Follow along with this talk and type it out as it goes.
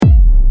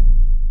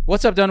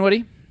What's up,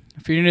 Dunwoody?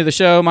 If you're new to the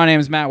show, my name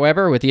is Matt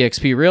Weber with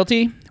eXp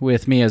Realty.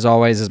 With me, as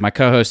always, is my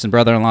co-host and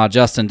brother-in-law,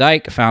 Justin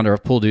Dyke, founder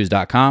of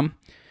PoolDues.com.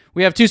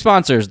 We have two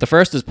sponsors. The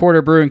first is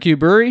Porter Brew & Q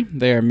Brewery.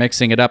 They are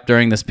mixing it up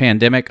during this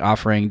pandemic,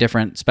 offering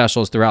different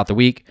specials throughout the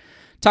week.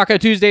 Taco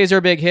Tuesdays are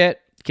a big hit.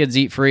 Kids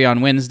Eat Free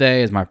on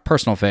Wednesday is my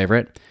personal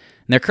favorite.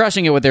 And they're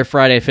crushing it with their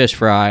Friday fish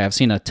fry. I've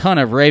seen a ton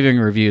of raving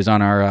reviews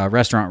on our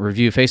restaurant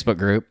review Facebook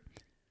group.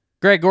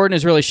 Greg Gordon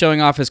is really showing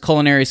off his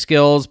culinary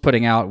skills,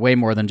 putting out way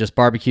more than just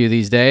barbecue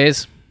these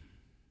days.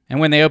 And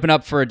when they open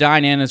up for a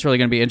dine-in, it's really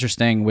going to be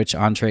interesting which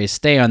entrees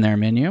stay on their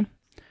menu.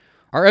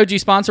 Our OG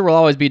sponsor will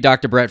always be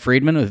Dr. Brett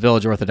Friedman with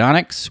Village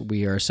Orthodontics.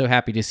 We are so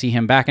happy to see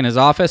him back in his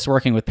office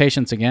working with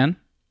patients again.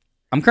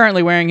 I'm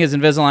currently wearing his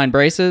Invisalign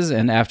braces,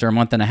 and after a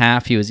month and a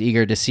half, he was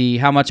eager to see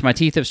how much my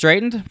teeth have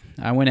straightened.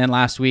 I went in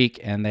last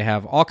week, and they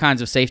have all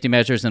kinds of safety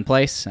measures in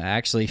place. I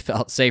actually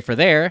felt safer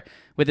there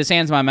with his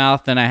hands in my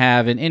mouth than I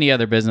have in any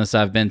other business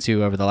I've been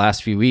to over the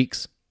last few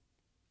weeks.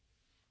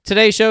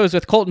 Today's show is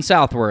with Colton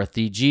Southworth,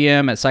 the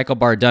GM at Cycle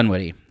Bar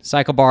Dunwoody.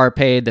 Cycle Bar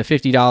paid the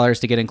 $50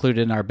 to get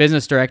included in our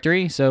business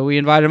directory, so we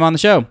invited him on the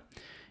show.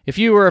 If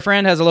you or a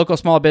friend has a local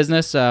small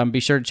business,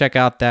 be sure to check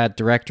out that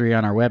directory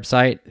on our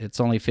website. It's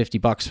only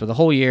 $50 for the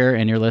whole year,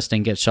 and your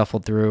listing gets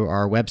shuffled through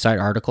our website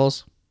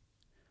articles.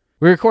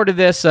 We recorded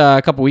this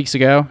a couple weeks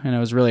ago, and it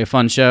was really a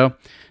fun show.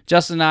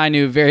 Justin and I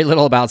knew very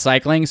little about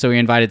cycling, so we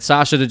invited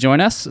Sasha to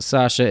join us.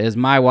 Sasha is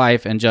my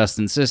wife and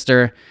Justin's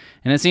sister,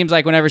 and it seems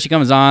like whenever she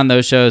comes on,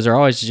 those shows are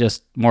always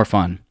just more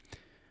fun.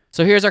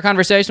 So here's our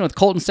conversation with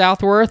Colton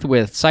Southworth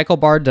with Cycle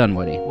Bar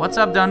Dunwoody. What's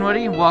up,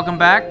 Dunwoody? Welcome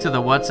back to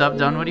the What's Up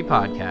Dunwoody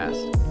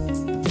podcast.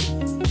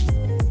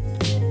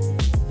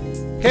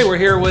 Okay, we're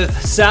here with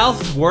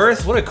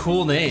Southworth. What a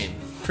cool name.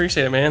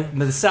 Appreciate it, man.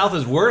 But the South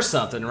is worth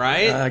something,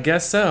 right? I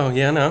guess so.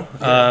 Yeah, no.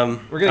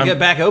 We're going to get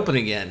back open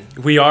again.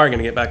 We are going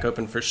to get back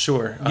open for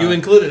sure. You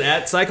included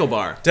at Cycle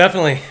Bar.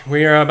 Definitely.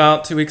 We are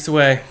about 2 weeks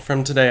away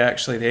from today,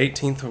 actually. The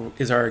 18th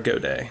is our go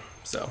day.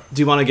 So,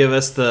 do you want to give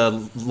us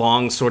the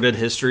long, sordid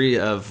history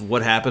of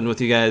what happened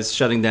with you guys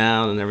shutting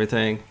down and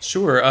everything?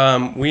 Sure.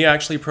 We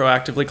actually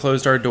proactively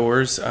closed our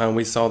doors.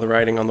 We saw the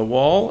writing on the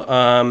wall,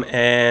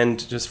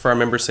 and just for our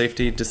member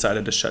safety,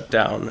 decided to shut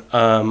down.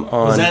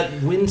 Was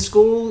that when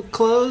school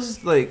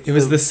closed? It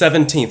was the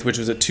 17th, which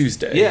was a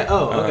Tuesday. Yeah.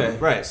 Oh, okay.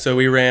 Right. So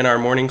we ran our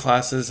morning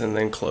classes and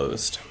then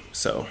closed.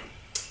 So.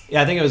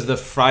 Yeah, I think it was the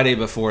Friday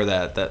before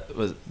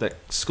that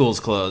schools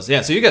closed.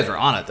 Yeah. So you guys were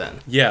on it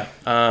then. Yeah.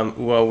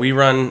 Well, we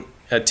run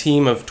a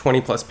team of 20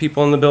 plus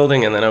people in the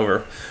building and then over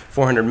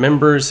 400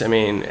 members. I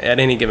mean, at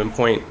any given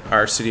point,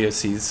 our studio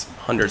sees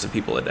hundreds of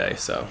people a day.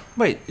 So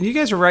wait, you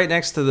guys are right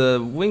next to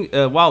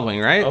the Wild Wing,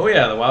 right? Oh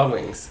yeah, the Wild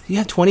Wings. You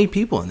have 20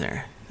 people in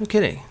there. No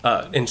kidding.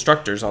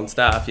 Instructors on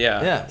staff,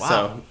 yeah. Yeah, wow.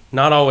 So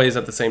not always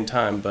at the same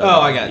time, but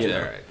I got you.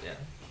 All right. Yeah.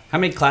 How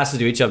many classes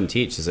do each of them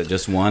teach? Is it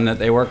just one that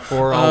they work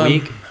for all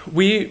week?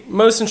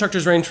 Most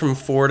instructors range from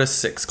 4 to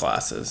 6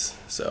 classes.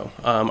 So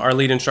our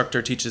lead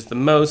instructor teaches the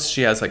most.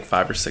 She has like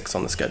 5 or 6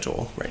 on the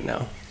schedule right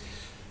now.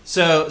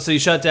 So you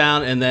shut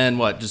down and then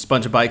what? Just a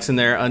bunch of bikes in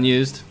there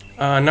unused?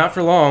 Not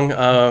for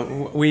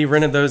long. We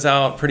rented those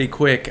out pretty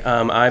quick.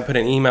 I put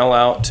an email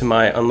out to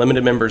my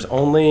unlimited members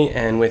only,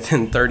 and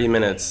within 30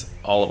 minutes,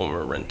 all of them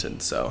were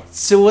rented. So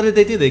what did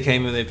they do? They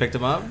came and they picked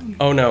them up?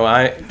 Oh, no.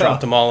 I dropped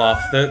them all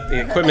off.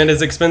 The equipment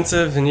is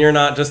expensive, and you're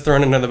not just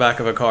throwing it in the back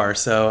of a car.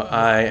 So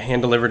I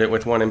hand-delivered it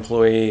with one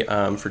employee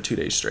for 2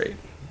 days straight.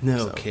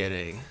 No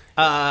kidding.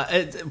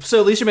 So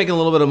at least you're making a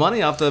little bit of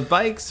money off the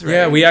bikes, right?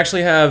 Yeah, we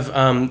actually have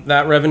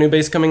that revenue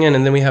base coming in,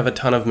 and then we have a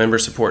ton of member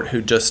support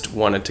who just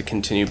wanted to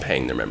continue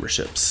paying their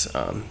memberships.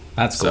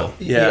 That's cool. So,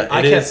 yeah,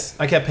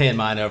 I kept paying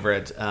mine over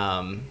at,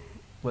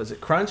 was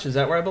it Crunch? Is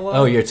that where I belong?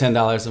 Oh, you're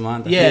 $10 a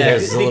month? Yeah, a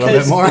little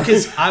bit more.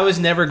 Because I was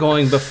never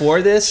going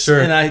before this, sure.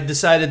 And I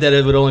decided that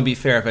it would only be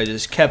fair if I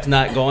just kept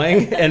not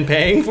going and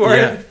paying for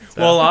it.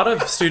 So. Well, a lot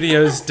of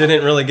studios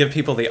didn't really give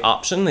people the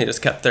option. They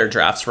just kept their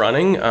drafts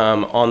running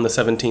on the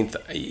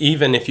 17th.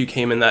 Even if you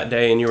came in that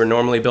day and you were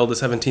normally billed the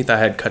 17th, I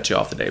had cut you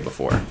off the day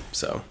before.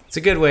 So it's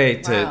a good way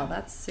to... Wow,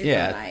 that's super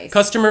nice.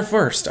 Customer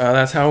first.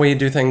 That's how we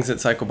do things at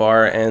Cycle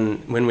Bar.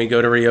 And when we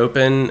go to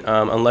reopen,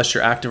 unless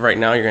you're active right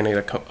now, you're going to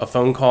get a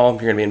phone call.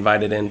 You're going to be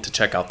invited in to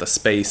check out the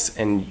space.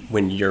 And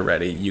when you're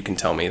ready, you can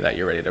tell me that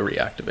you're ready to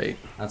reactivate.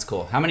 That's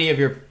cool. How many of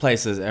your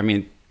places,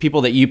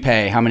 people that you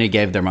pay, how many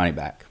gave their money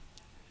back?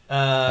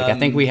 I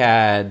think we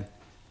had,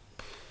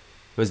 it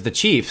was the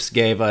Chiefs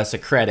gave us a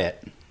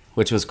credit,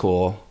 which was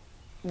cool.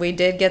 We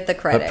did get the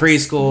credit. But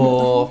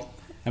preschool,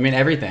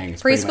 everything.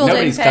 Preschool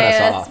didn't pay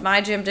us.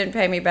 My gym didn't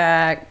pay me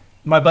back.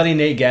 My buddy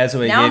Nate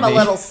Gazaway now gave I'm a me.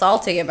 little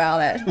salty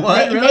about it.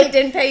 What? Really? Nate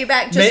didn't pay you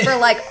back just for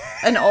like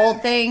an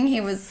old thing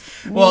he was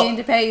needing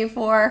to pay you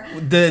for.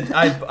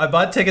 I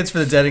bought tickets for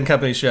the Dead and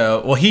Company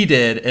show. Well, he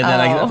did, and then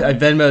I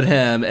Venmo'd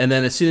him, and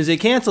then as soon as they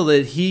canceled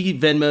it, he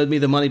Venmo'd me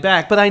the money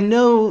back. But I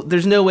know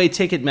there's no way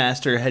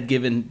Ticketmaster had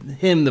given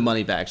him the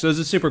money back, so it was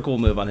a super cool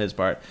move on his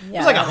part.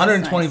 Yeah, it was like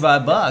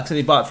 $125, and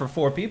he bought for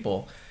 4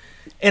 people.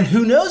 And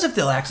who knows if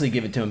they'll actually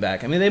give it to him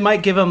back? I mean, they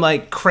might give him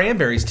like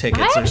Cranberries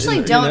tickets. I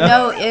actually don't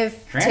know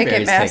if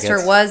Cranberries Ticketmaster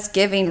tickets. was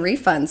giving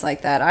refunds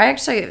like that.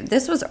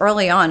 This was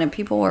early on and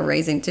people were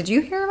raising. Did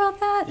you hear about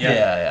that?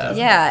 Yeah.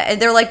 Yeah,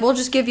 and they're like, we'll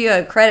just give you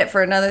a credit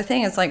for another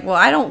thing. It's like, well,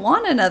 I don't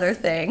want another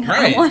thing.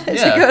 Right, I wanted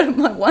yeah. to go to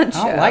my one show.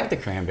 I don't like the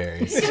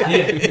Cranberries.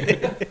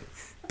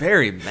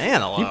 Barry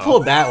Manilow. You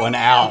pulled that one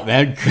out,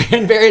 man.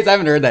 Cranberries, I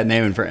haven't heard that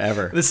name in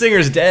forever. The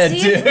singer's dead,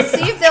 see, too.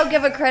 see if they'll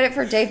give a credit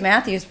for Dave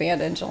Matthews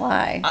Band in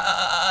July.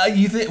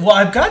 You think? Well,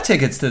 I've got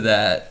tickets to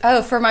that.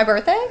 Oh, for my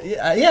birthday?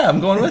 Yeah,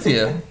 I'm going with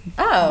you.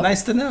 Oh.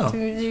 Nice to know.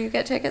 Did you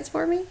get tickets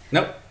for me?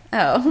 Nope.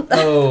 Oh.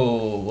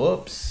 Oh,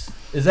 whoops.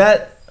 Is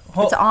that...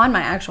 It's on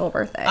my actual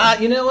birthday.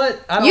 You know what?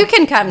 I don't- You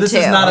can come, This too.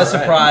 is not a All right.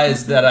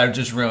 surprise that I've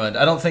just ruined.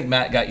 I don't think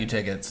Matt got you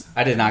tickets.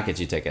 I did not get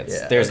you tickets.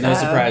 Yeah. There's no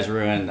surprise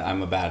ruined.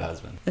 I'm a bad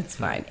husband. It's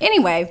fine.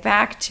 Anyway,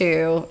 back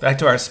to Back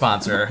to our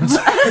sponsor.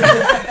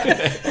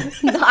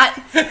 not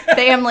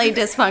family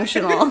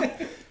dysfunctional.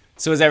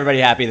 So is everybody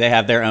happy they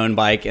have their own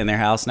bike in their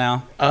house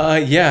now?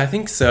 Yeah, I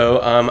think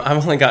so.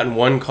 I've only gotten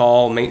one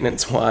call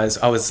maintenance-wise.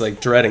 I was like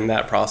dreading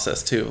that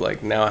process too.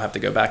 Like now I have to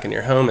go back in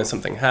your home if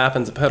something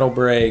happens, a pedal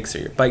breaks or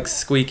your bike's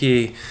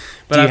squeaky.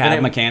 But Do you I've been have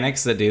able-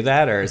 mechanics that do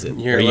that, or is it?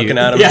 You're are you- looking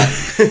at them.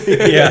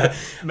 Yeah. Yeah.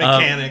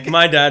 Mechanic.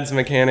 My dad's a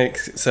mechanic,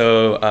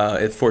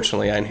 so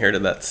fortunately I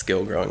inherited that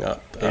skill growing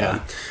up.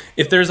 Yeah.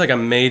 If there's like a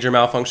major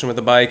malfunction with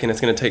the bike and it's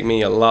going to take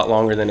me a lot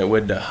longer than it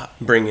would to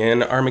bring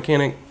in our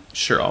mechanic,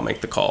 sure, I'll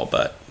make the call,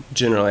 but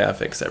generally I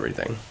fix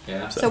everything.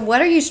 Yeah. So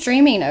what are you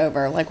streaming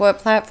over? Like what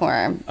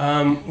platform?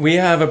 We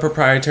have a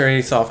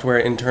proprietary software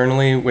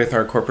internally with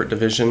our corporate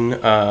division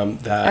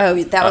that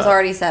That was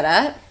already set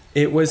up?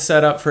 it was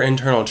set up for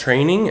internal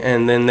training,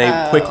 and then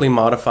they quickly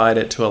modified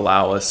it to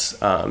allow us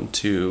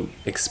to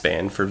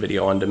expand for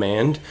video on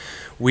demand.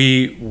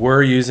 We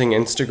were using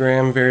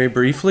Instagram very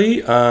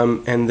briefly,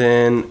 and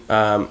then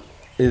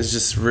is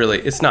just really,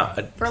 it's not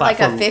a For like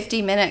a platform.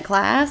 50-minute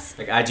class?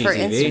 Like IGTV? For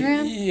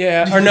Instagram?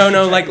 Yeah, or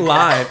no, like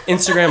live,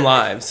 Instagram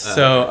lives.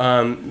 So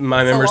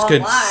my members long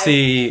could live.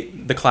 see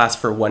the class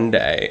for one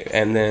day,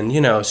 and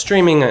then,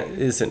 streaming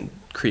isn't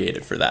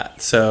created for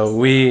that. So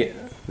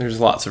there's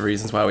lots of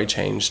reasons why we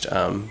changed,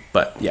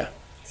 but yeah.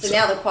 So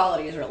now the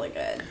quality is really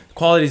good.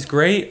 Quality's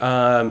great.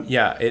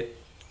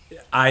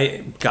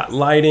 I got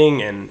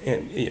lighting and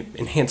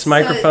enhanced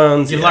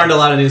microphones. You learned a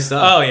lot of new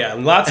stuff. Oh yeah,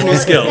 lots of new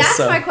skills. That's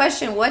So. my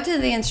question. What do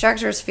the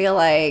instructors feel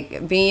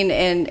like being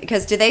in?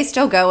 Because do they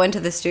still go into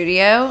the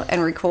studio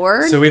and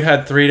record? So we've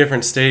had 3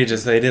 different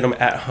stages. They did them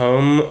at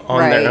home on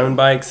Right. their own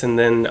bikes, and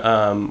then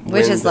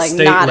Which when is the like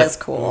state not let- as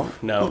cool.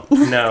 No,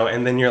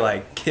 and then you're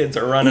like kids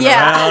are running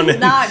Yeah, around. And,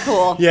 not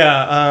cool.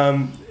 Yeah,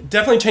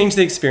 definitely changed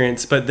the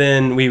experience. But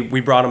then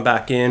we brought them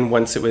back in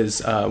once it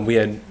was we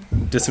had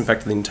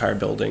disinfected the entire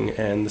building,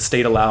 and the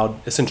state allowed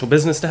essential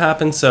business to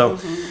happen. So.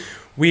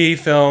 We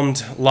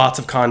filmed lots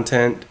of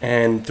content,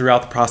 and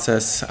throughout the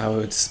process, I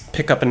would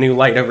pick up a new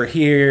light over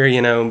here,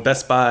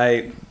 Best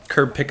Buy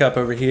curb pickup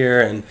over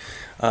here, and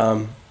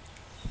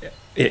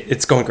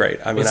it's going great.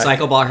 I mean, Was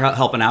Cycle Bar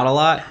helping out a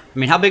lot? I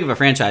mean, how big of a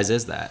franchise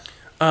is that?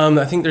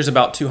 I think there's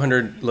about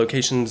 200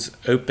 locations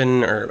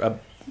open, or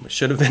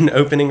should have been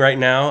opening right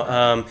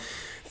now.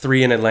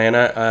 3 in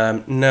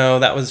Atlanta. No,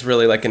 that was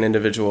really like an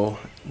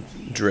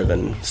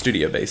individual-driven,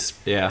 studio-based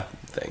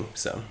thing.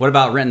 So. What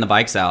about renting the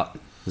bikes out?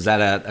 Was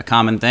that a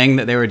common thing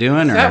that they were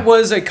doing? Or? That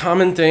was a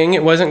common thing.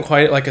 It wasn't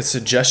quite like a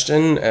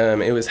suggestion.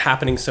 It was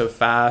happening so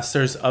fast.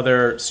 There's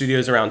other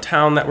studios around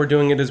town that were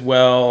doing it as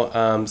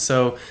well.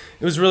 So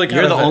it was really kind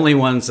You're of the only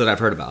ones that I've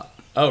heard about.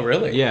 Oh,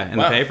 really? Yeah, in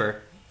Wow. the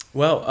paper.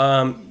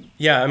 Well,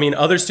 yeah. I mean,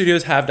 other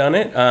studios have done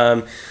it.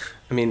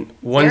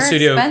 One They're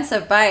studio.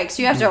 expensive bikes.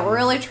 You have to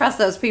really trust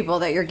those people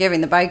that you're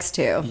giving the bikes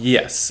to.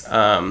 Yes.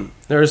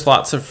 There's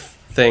lots of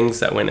things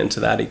that went into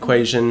that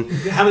equation.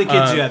 How many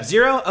kids do you have?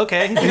 0?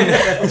 Okay.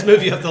 Let's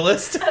move you up the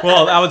list.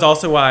 Well, that was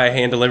also why I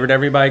hand delivered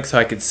every bike, so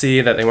I could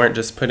see that they weren't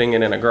just putting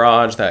it in a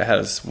garage that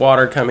has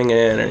water coming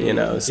in,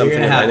 or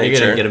something of that You're nature.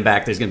 gonna get them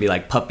back. There's gonna be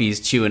like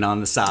puppies chewing on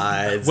the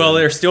sides. Well,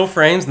 they're steel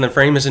frames, and the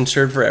frame is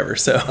insured forever.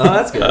 So, oh,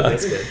 that's good.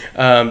 That's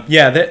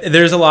good.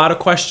 There's a lot of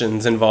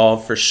questions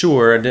involved for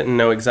sure. I didn't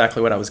know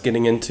exactly what I was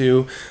getting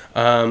into,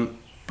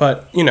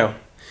 but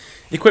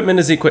equipment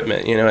is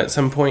equipment. At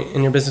some point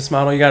in your business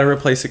model, you got to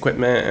replace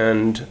equipment,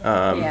 and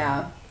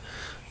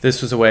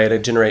this was a way to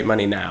generate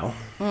money now.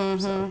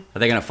 Are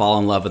they gonna fall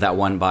in love with that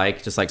one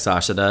bike, just like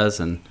Sasha does,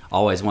 and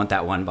always want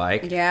that one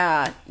bike?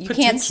 Yeah, you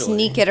can't Potentially.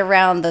 sneak it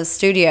around the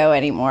studio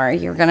anymore.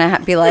 You're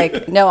gonna be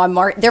like,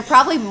 no, They're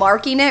probably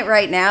marking it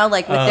right now,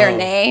 like with their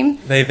name.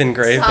 They've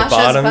engraved Sasha's the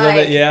bottom of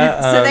bike. it,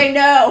 yeah. So they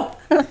know.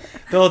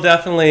 They'll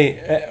definitely.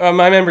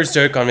 My members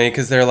joke on me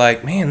because they're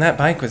like, "Man, that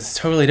bike was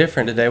totally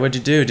different today. What'd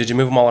you do? Did you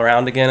move them all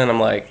around again?" And I'm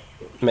like,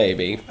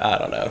 "Maybe. I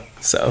don't know."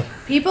 So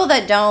People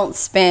that don't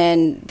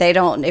spin, they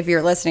don't. If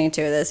you're listening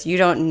to this, you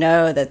don't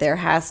know that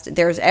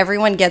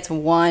everyone gets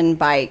one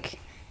bike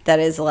that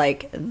is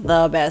like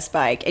the best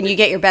bike, and you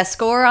get your best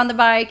score on the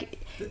bike.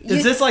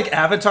 Is this like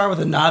Avatar with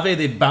a Na'vi?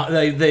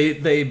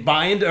 They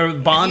bind or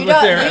bond You with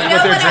know, their you know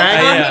with their what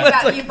dragon. I'm talking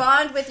It's about. You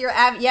bond with your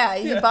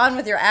you bond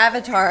with your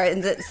avatar,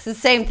 and it's the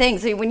same thing.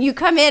 So when you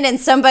come in and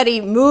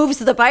somebody moves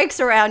the bikes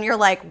around, you're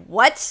like,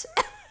 what?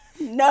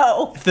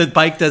 No. If the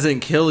bike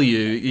doesn't kill you,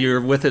 you're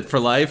with it for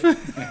life.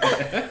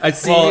 I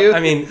see Well, you. I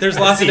mean, there's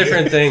lots of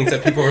different things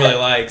that people really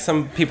like.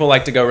 Some people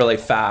like to go really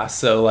fast,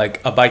 so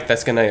like a bike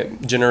that's going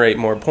to generate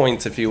more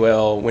points, if you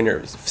will, when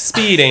you're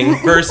speeding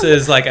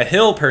versus like a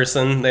hill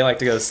person, they like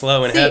to go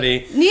slow and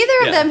heavy. Neither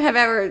of Yeah. them have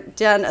ever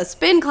done a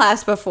spin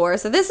class before,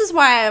 so this is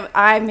why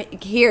I'm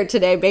here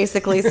today,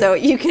 basically, so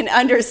you can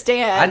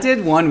understand. I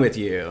did one with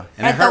you,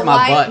 and it At hurt the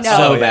my white- butt no,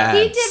 so he bad.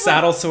 did-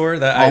 Saddle sore,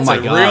 that Oh it's my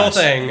a real gosh.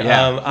 thing.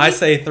 Yeah. I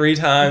say 3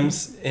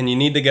 times, and you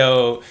need to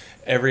go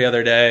every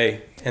other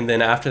day, and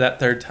then after that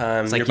 3rd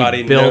time, It's like your body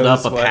you build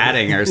knows up a what-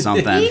 padding or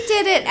something. He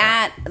did it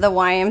at the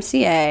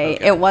YMCA.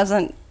 It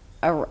wasn't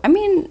I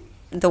mean,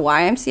 the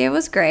YMCA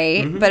was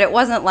great, Mm-hmm. but it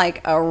wasn't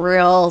like a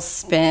real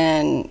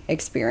spin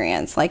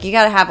experience. Like you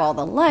got to have all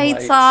the lights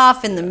Lights.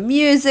 off and the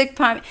music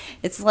pump.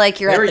 It's like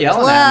you're They were at the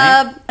yelling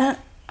club. at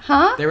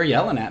Huh? They were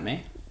yelling at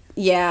me.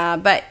 Yeah,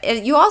 but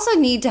you also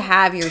need to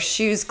have your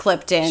shoes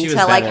clipped in She was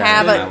to like better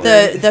have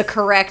at the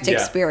correct Yeah.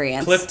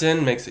 experience. Clipped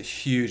in makes a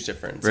huge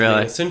difference.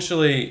 Really?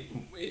 Essentially,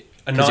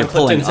 a 'Cause you're non-clipped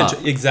pulling in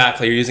up.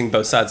 exactly. You're using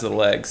both sides of the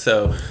leg.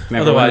 So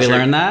Remember when we you're-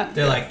 learned that?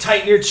 They're like,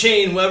 tighten your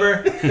chain,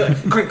 Weber.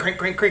 Crink, crink,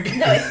 crink, crink.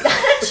 It's not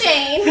a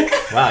chain.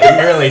 Wow,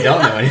 you really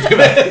don't know anything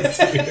about this.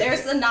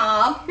 There's the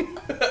knob.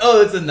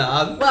 Oh, it's a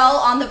knob. Well,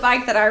 on the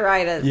bike that I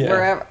ride it,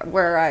 Yeah.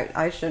 where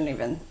I shouldn't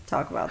even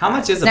talk about How that.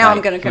 much is a now bike?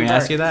 I'm going to Can we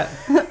convert. ask you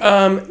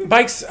that?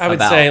 Bikes, I would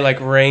About. say, like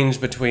range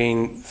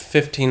between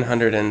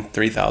 $1,500 and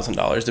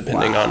 $3,000,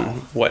 depending Wow. on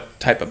what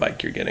type of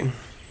bike you're getting.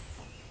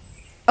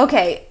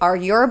 Okay, are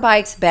your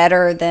bikes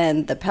better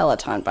than the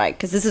Peloton bike?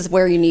 Because this is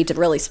where you need to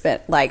really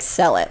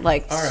sell it,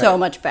 like All so right.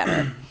 much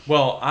better.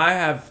 Well,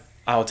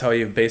 I'll tell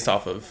you based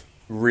off of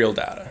real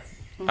data.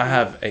 I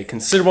have a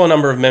considerable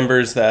number of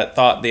members that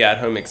thought the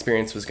at-home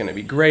experience was going to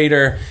be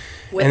greater.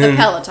 With And the then-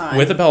 Peloton.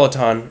 With the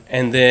Peloton.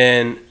 And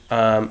then,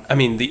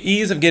 the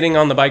ease of getting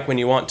on the bike when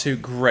you want to,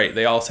 great.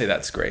 They all say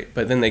that's great.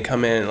 But then they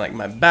come in like,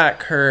 my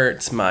back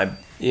hurts,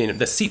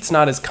 the seat's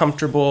not as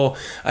comfortable,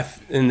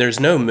 and there's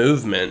no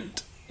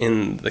movement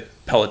in the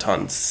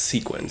Peloton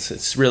sequence.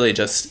 It's really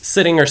just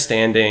sitting or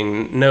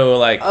standing, no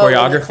like Oh, in the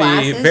choreography,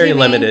 classes, very you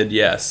mean? limited.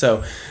 Yeah,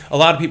 so a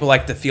lot of people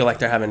like to feel like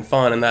they're having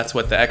fun, and that's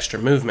what the extra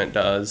movement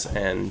does.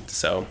 And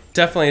so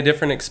definitely a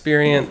different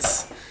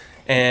experience,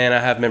 and I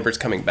have members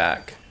coming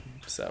back.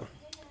 So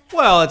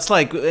Well, it's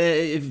like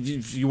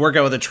if you work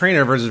out with a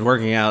trainer versus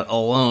working out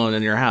alone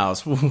in your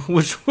house.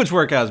 Which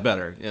workout is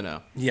better? You know.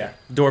 yeah,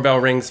 doorbell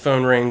rings,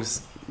 phone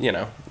rings,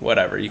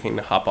 whatever, you can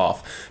hop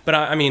off. But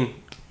I mean,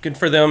 good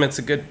for them. It's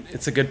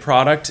a good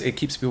product. It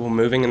keeps people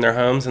moving in their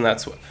homes, and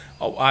that's what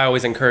I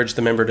always encourage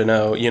the member to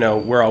know.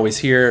 We're always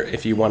here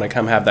if you want to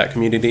come have that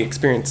community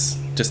experience,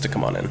 just to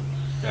come on in.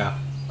 Yeah.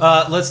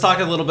 Let's talk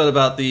a little bit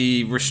about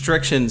the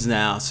restrictions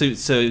now. So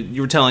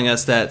you were telling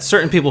us that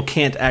certain people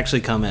can't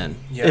actually come in.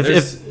 Yeah,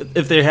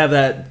 if they have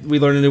that, we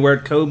learned a new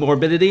word,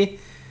 comorbidity.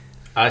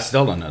 I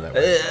still don't know that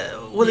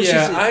word. What did she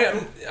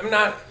say? I'm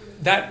not.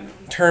 That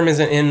term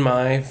isn't in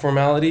my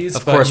formalities.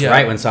 Of but course, yeah.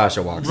 right when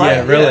Sasha walks in.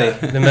 Yeah, really,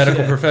 Yeah. the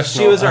medical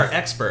professional. She was our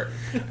expert.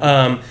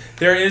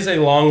 There is a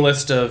long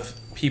list of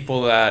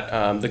people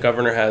that the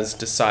governor has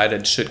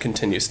decided should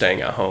continue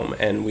staying at home,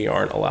 and we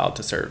aren't allowed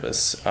to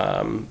service.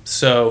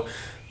 So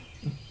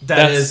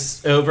That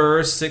is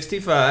over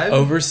 65.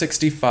 over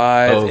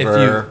 65, if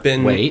Over you've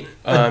been weight.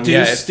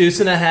 Deuce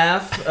and a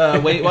half,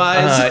 weight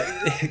wise.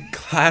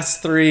 class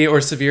 3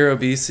 or severe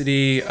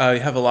obesity, you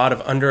have a lot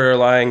of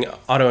underlying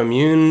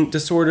autoimmune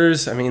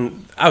disorders. I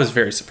mean, I was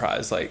very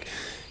surprised, like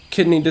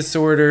kidney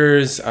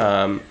disorders,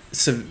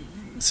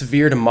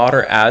 severe to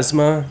moderate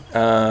asthma.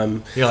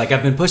 You're like,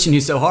 I've been pushing you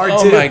so hard,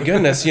 Oh too. my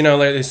goodness, like,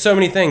 there's so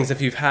many things. If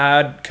you've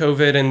had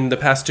COVID in the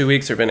past 2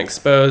 weeks or been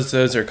exposed,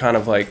 those are kind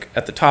of like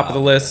at the top of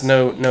the list,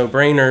 no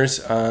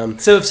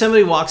brainers. So if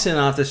somebody walks in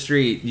off the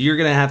street, you're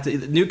gonna have to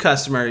new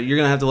customer. You're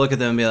gonna have to look at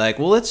them and be like,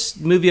 "Well, let's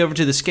move you over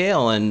to the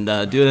scale and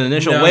do an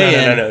initial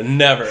weigh-in." No,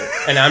 never.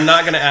 And I'm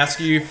not going to ask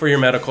you for your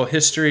medical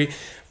history,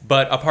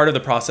 but a part of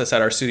the process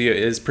at our studio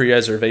is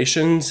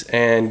pre-reservations.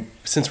 And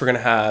since we're going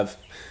to have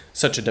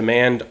such a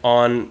demand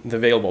on the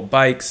available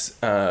bikes,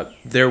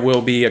 there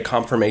will be a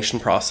confirmation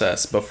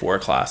process before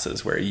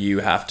classes where you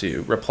have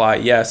to reply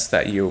yes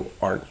that you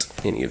aren't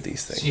any of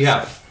these things.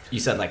 You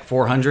said like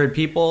 400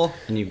 people,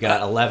 and you've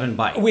got 11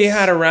 bikes. We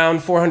had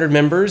around 400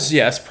 members,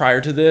 yes,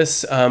 prior to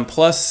this.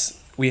 Plus,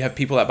 we have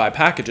people that buy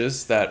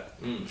packages that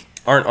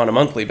aren't on a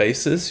monthly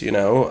basis,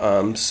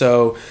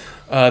 So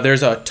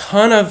there's a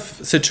ton of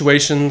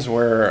situations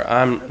where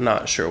I'm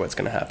not sure what's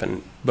going to happen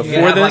You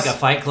before have this. like a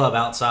fight club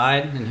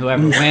outside, and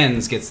whoever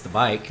wins gets the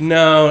bike.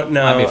 No,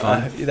 That'd be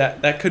fun.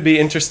 that could be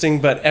interesting,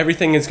 but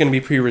everything is going to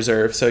be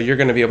pre-reserved, so you're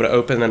going to be able to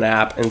open an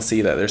app and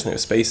see that there's no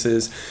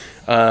spaces.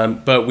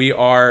 But we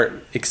are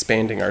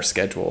expanding our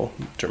schedule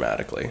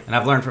dramatically. And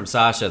I've learned from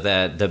Sasha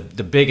that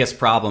the biggest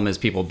problem is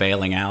people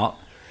bailing out.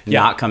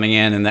 not coming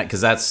in, and that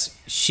because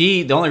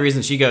the only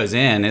reason she goes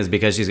in is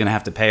because she's going to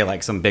have to pay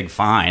like some big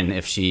fine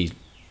if she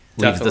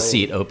leaves the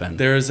seat open.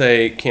 There's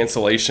a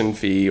cancellation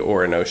fee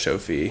or a no-show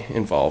fee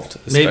involved,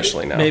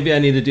 especially now. Maybe I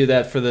need to do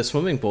that for the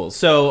swimming pool.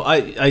 So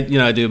I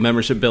do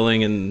membership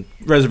billing and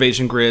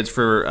reservation grids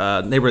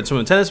for neighborhood swim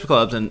and tennis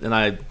clubs, and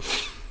I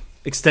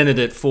extended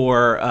it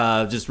for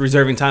just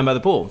reserving time by the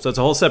pool. So it's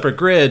a whole separate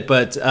grid.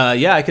 But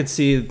I could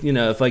see,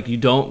 if like you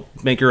don't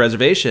make your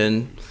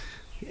reservation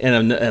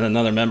and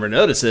another member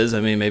notices,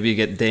 I mean, maybe you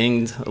get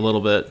dinged a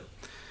little bit.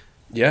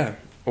 Yeah.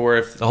 Or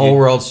if the whole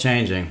world's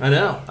changing. I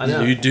know.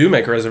 You do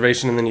make a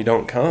reservation and then you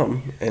don't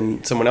come,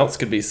 and someone else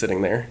could be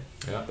sitting there.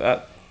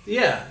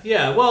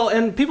 Yeah. Well,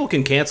 and people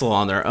can cancel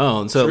on their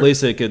own, so at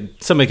least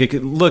somebody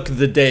could look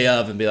the day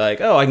of and be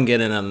like, oh, I can get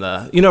in on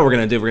the. You know what we're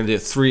gonna do? We're gonna do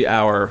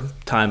 3-hour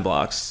time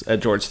blocks at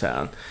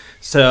Georgetown.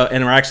 So,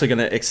 and we're actually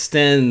gonna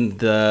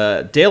extend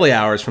the daily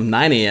hours from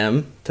 9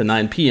 a.m. to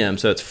 9 p.m.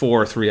 So it's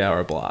 4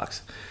 3-hour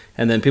blocks,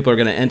 and then people are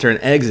gonna enter and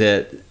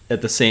exit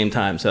at the same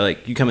time. So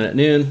like you come in at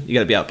noon, you got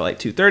to be out by like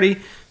 2:30.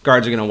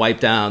 Guards are going to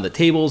wipe down the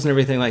tables and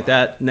everything like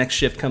that. Next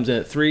shift comes in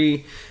at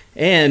 3,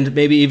 and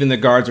maybe even the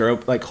guards are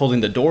like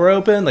holding the door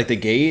open, like the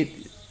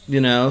gate,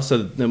 so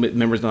the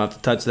members don't have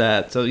to touch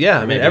that. So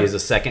yeah, maybe there's a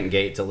second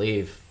gate to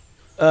leave.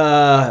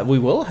 We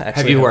will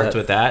actually. Have you worked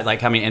with that?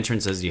 Like how many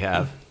entrances do you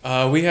have?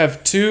 We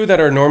have 2 that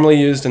are normally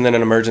used and then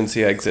an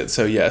emergency exit.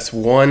 So yes,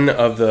 one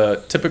of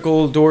the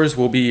typical doors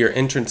will be your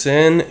entrance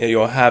in.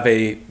 You'll have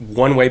a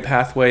one-way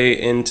pathway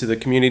into the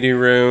community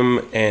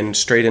room and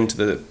straight into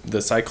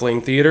the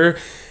cycling theater.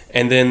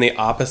 And then the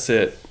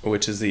opposite,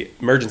 which is the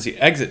emergency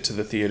exit to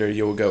the theater,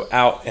 you'll go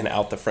out and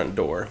out the front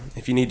door.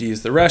 If you need to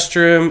use the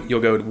restroom,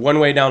 you'll go one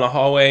way down a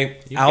hallway,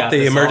 out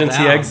the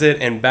emergency exit,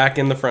 and back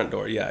in the front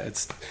door. Yeah,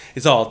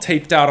 it's all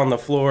taped out on the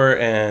floor,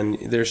 and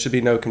there should be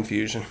no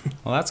confusion.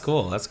 Well, that's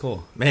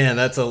cool. Man,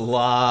 that's a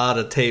lot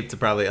of tape to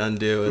probably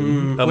undo.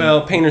 And,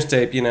 well, painter's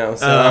tape, so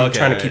I'm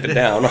trying to keep it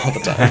down all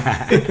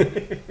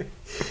the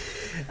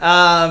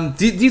time.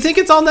 Do you think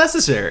it's all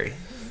necessary?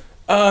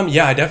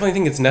 Yeah, I definitely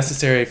think it's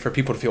necessary for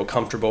people to feel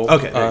comfortable.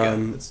 Okay, there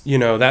you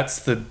go. That's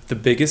the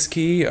biggest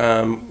key.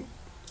 I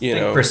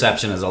think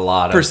perception is a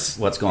lot of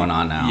what's going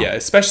on now. Yeah,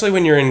 especially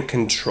when you're in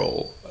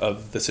control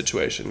of the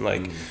situation.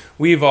 Like,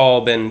 we've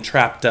all been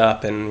trapped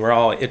up and we're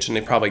all itching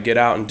to probably get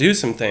out and do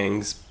some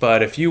things.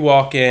 But if you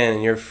walk in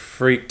and you're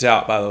freaked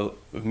out by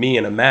me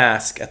in a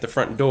mask at the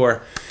front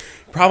door,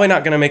 you're probably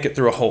not going to make it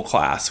through a whole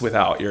class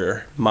without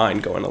your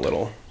mind going a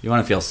little. You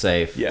want to feel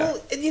safe. Yeah.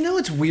 Well,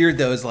 what's weird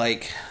though is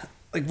like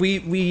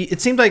we it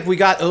seemed like we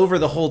got over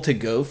the whole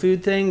to-go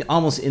food thing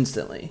almost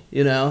instantly,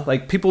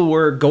 like people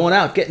were going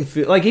out getting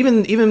food, like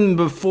even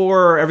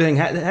before everything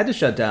had to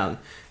shut down,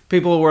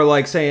 people were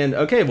like saying,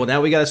 okay, well now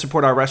we got to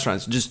support our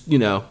restaurants, just get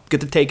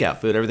the takeout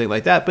food, everything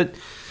like that. But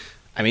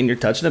I mean, you're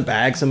touching a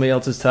bag somebody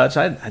else's touch.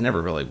 I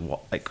never really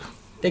like.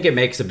 I think it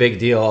makes a big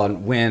deal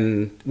on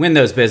when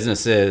those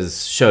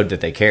businesses showed that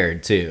they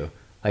cared too.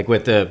 Like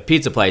with the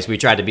pizza place, we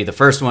tried to be the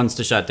first ones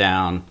to shut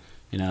down.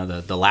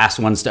 The last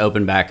ones to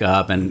open back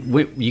up, and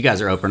you guys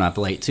are opening up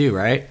late too,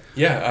 right?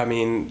 Yeah, I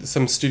mean,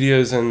 some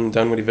studios in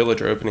Dunwoody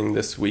Village are opening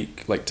this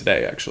week, like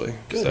today, actually.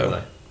 Good.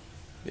 So,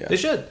 yeah. They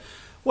should.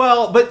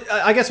 Well, but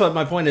I guess what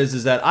my point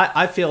is that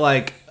I feel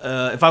like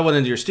if I went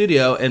into your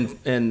studio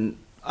and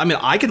I mean,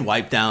 I could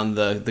wipe down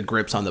the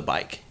grips on the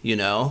bike,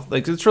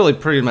 like it's really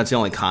pretty much the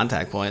only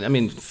contact point. I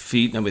mean,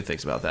 feet, nobody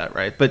thinks about that,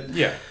 right? But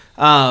yeah.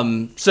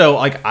 So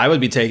like I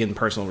would be taking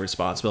personal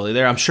responsibility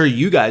there. I'm sure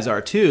you guys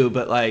are too,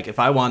 but like if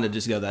I wanted to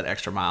just go that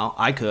extra mile,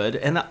 I could.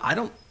 And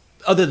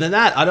other than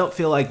that, I don't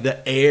feel like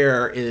the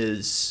air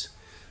is,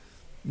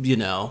 you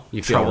feel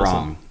troublesome.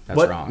 Wrong.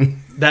 That's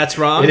wrong. That's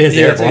wrong. It is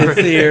airborne.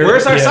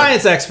 Where's our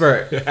science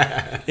expert?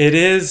 It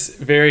is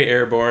very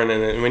airborne,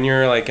 and when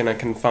you're like in a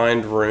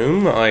confined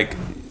room, like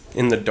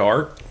in the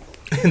dark,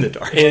 you're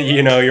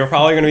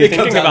probably going to be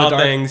thinking about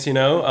things,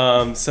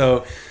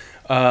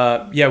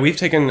 we've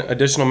taken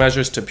additional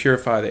measures to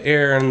purify the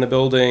air in the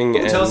building.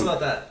 Tell us about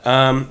that.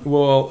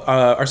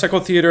 Our Cycle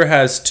Theater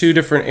has 2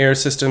 different air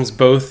systems.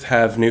 Both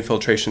have new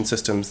filtration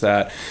systems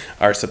that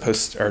are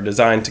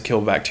designed to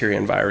kill bacteria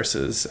and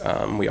viruses.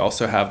 We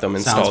also have them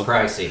installed.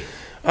 Sounds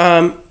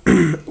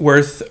pricey.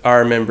 Worth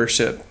our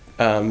membership.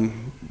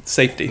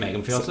 Safety. Make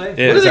them feel safe. What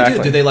do they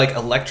do? Do they like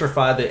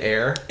electrify the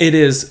air? It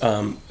is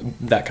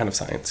that kind of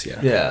science. Yeah.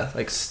 Yeah,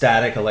 like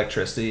static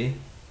electricity.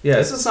 Yeah,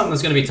 this is something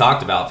that's going to be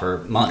talked about for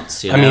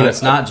months. I mean,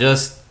 it's not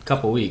just a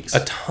couple weeks.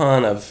 A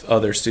ton of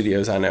other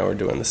studios I know are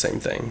doing the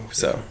same thing.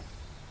 So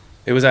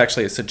it was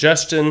actually a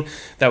suggestion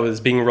that was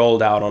being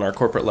rolled out on our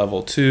corporate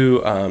level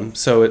too.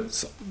 So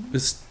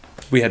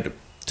we had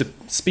to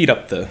speed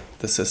up the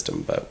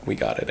system, but we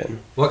got it in.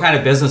 What kind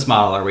of business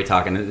model are we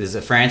talking? Is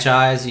it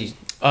franchise? We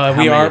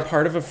are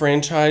part of a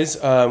franchise.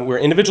 We're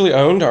individually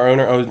owned. Our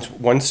owner owns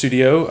 1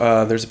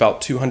 studio. There's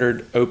about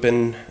 200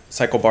 open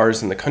cycle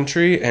bars in the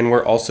country, and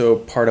we're also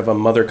part of a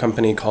mother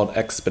company called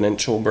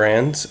Exponential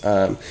Brands.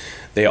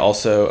 They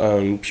also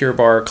own Pure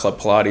Bar, Club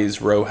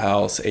Pilates, Row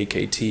House,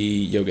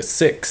 AKT, Yoga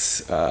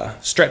 6,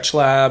 Stretch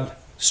Lab,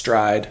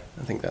 Stride.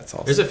 I think that's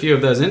also. There's a few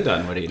of those in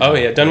Dunwoody. Oh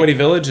yeah, Dunwoody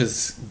Village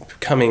is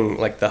becoming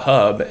like the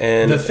hub,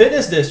 and The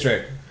fitness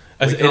district.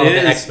 We it call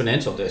it the is.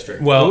 exponential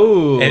district. Well,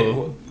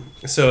 Ooh.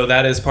 so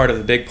that is part of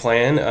the big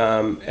plan.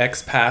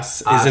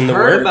 XPass is I've in the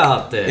heard work.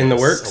 about this in the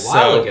works a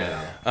while so, ago.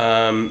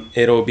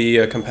 It'll be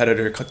a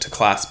competitor to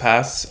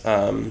ClassPass,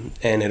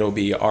 and it'll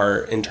be our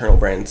internal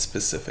brand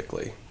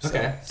specifically. So.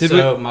 Okay. Did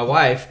So my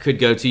wife could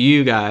go to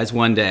you guys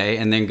one day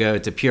and then go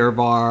to Pure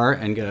Bar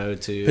and go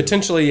to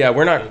Potentially, yeah.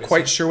 We're not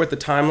quite sure what the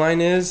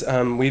timeline is.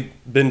 We've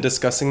been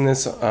discussing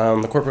this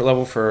on the corporate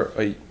level for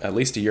at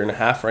least a year and a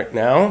half right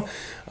now.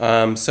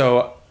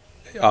 So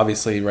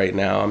obviously right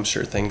now I'm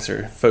sure things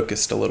are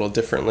focused a little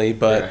differently,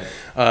 but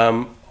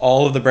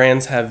all of the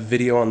brands have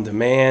video on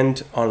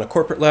demand on a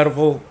corporate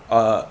level.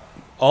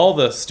 All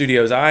the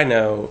studios I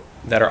know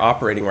that are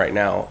operating right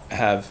now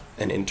have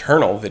an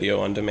internal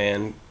video on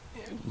demand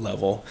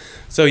level.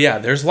 So yeah,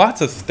 there's lots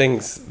of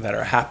things that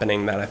are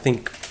happening that I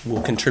think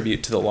will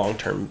contribute to the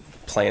long-term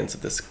plans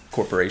of this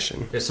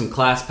corporation. There's some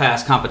class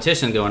pass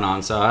competition going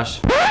on, Sash.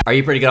 Are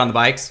you pretty good on the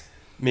bikes?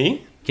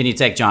 Me? Can you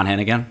take John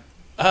Hennigan?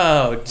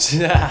 Oh,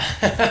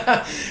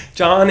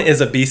 John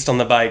is a beast on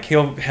the bike.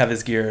 He'll have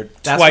his gear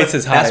twice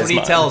as high that's as what he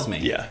mine. tells me.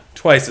 Yeah,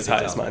 twice as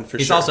high as mine for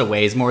He sure. also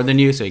weighs more than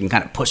you, so you can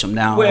kind of push him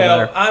down. a little Well,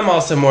 better. I'm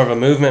also more of a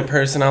movement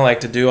person. I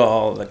like to do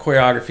all the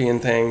choreography and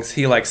things.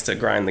 He likes to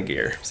grind the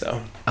gear.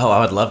 So Oh,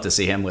 I would love to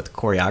see him with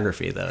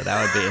choreography, though.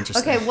 That would be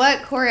interesting. Okay,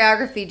 what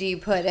choreography do you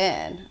put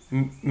in?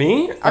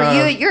 me?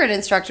 Are you're an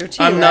instructor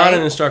too, I'm right? not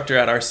an instructor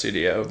at our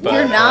studio. But,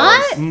 You're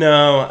not?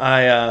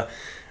 No,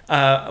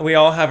 we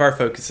all have our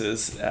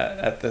focuses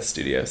at the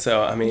studio.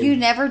 So I mean, You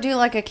never do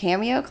like a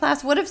cameo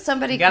class? What if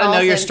somebody You gotta calls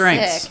know your in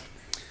strengths.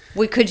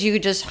 sick? Could you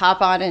just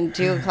hop on and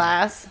do a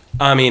class?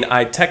 I mean,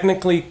 I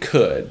technically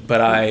could, but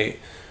I'm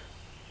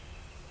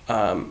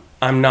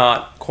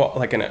not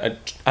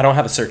I don't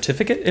have a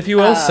certificate, if you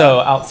will. So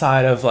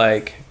outside of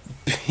like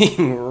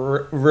being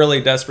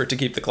really desperate to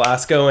keep the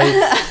class going,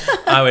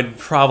 I would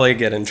probably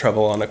get in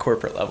trouble on a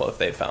corporate level if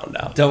they found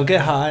out. Don't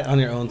get high on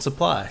your own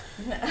supply.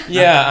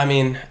 Yeah, I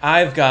mean,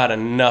 I've got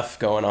enough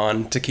going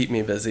on to keep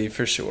me busy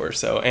for sure.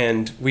 So,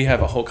 and we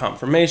have a whole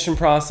confirmation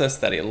process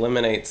that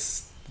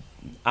eliminates.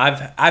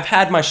 I've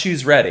had my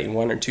shoes ready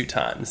 1 or 2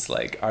 times.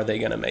 Like, are they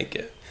gonna make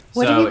it?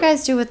 What So- do you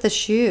guys do with the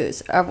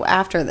shoes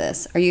after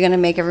this? Are you going to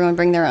make everyone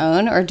bring their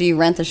own, or do you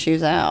rent the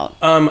shoes out?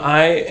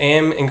 I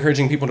am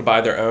encouraging people to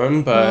buy their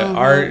own, but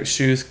our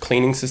shoes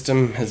cleaning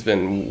system has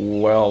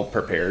been well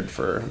prepared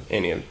for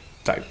any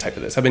type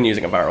of this. I've been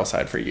using a viral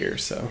side for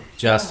years, so.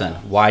 Justin,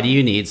 why do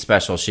you need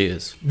special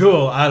shoes?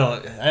 No, I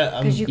don't.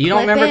 'Cause You don't clip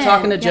remember in.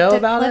 talking to You Joe have to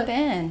about clip it?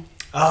 in.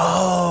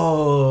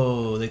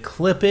 Oh, they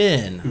clip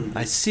in.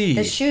 I see.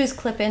 The shoes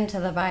clip into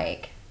the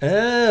bike.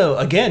 Oh,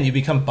 again, you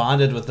become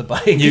bonded with the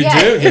bike. You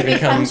yeah, do. It You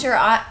become. becomes your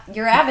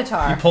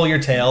avatar. pull your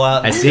tail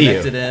out. And I see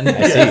connect you. it in.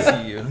 I see I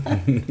see you.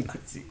 I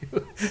see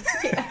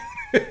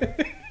you.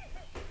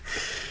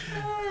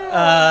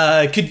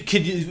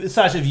 Could you,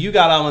 Sasha, if you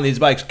got on one of these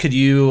bikes, could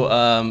you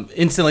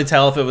instantly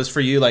tell if it was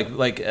for you? Like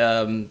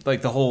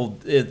the whole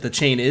the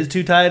chain is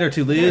too tight or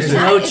too loose? There's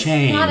or- no It's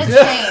chain. not a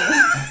chain.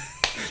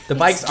 The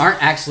bikes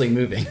aren't actually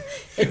moving.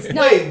 It's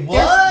not. Wait,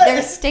 what?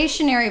 They're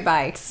stationary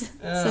bikes,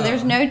 so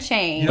there's no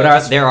chain.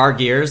 But there are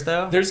gears,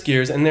 though? There's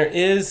gears, and there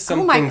is Oh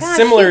my something gosh,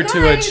 similar you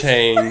to a guys.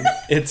 chain.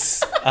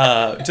 It's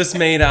just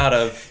made out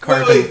of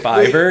carbon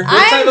fiber.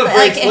 What type of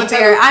brakes- what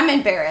type of- I'm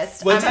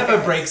embarrassed. What I'm type of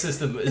embarrassed. brake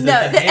system? Is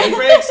No, it the hand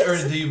brakes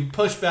or do you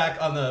push back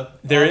on the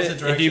There opposite is, if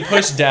direction? you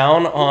push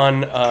down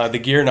on the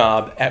gear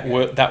knob, that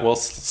will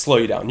slow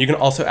you down. You can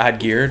also add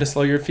gear to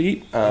slow your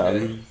feet.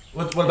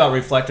 What about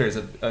reflectors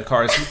of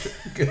cars?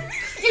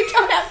 You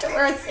don't have to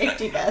wear a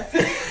safety vest.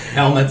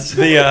 Helmets.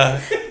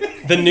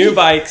 The new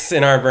bikes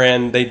in our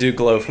brand, they do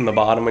glow from the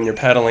bottom when you're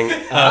pedaling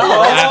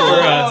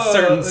after a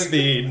certain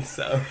speed.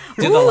 So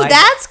Do the Ooh, lights-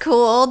 that's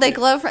cool. They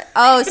glow for.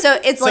 Oh, so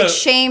it's like So-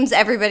 shames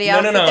everybody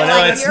else. no, that they're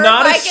like, it's "Your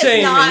not a bike is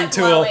shaming not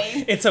tool.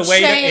 glowing." It's a way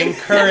Shame. to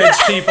encourage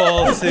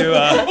people to.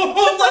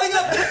 Lighting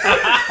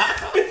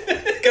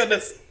up.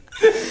 Goodness.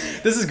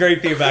 This is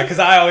great feedback because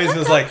I always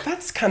was like,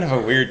 that's kind of a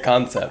weird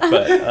concept,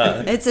 but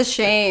It's a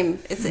shame.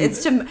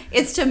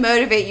 It's to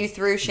motivate you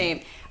through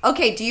shame.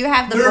 Okay, do you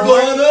have the board?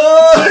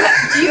 Nirvana!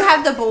 Do you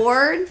have the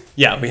board?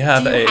 yeah, we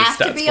have Do you a have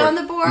to stats be board. on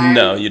the board?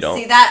 No, you don't.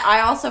 See that?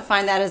 I also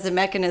find that as a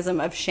mechanism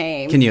of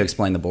shame. Can you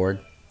explain the board?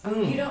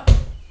 You don't.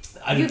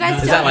 You guys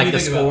Is don't. that like the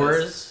Anything about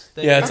this? scores?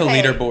 Yeah, it's Okay.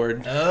 a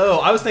leaderboard. Oh,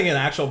 I was thinking an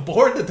actual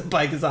board that the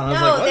bike is on. I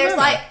was No, like, what there's am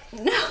I?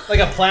 like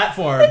no, a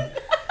platform.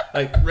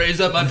 Like raise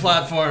up my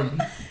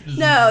platform.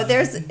 no.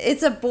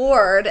 It's a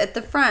board at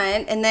the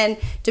front, and then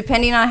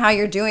depending on how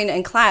you're doing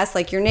in class,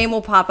 like your name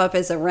will pop up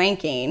as a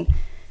ranking.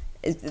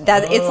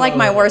 It's like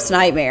my worst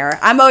nightmare.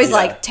 I'm always Yeah.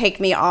 like, take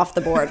me off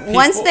the board.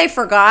 Once they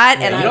forgot,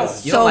 and you I'm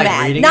don't- you so don't like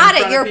mad. reading Not in at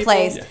front your of people?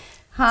 place. Yeah.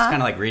 It's kind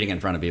of like reading in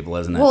front of people,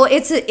 isn't it? Well,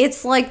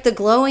 it's like the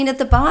glowing at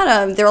the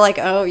bottom. They're like,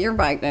 oh, your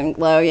bike didn't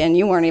glow, and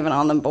you weren't even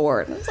on the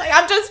board. It's like,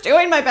 I'm just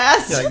doing my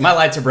best. Like, my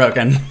lights are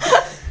broken.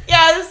 Yeah,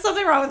 yeah, there's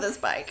something wrong with this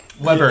bike.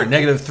 Weber,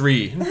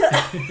 -3.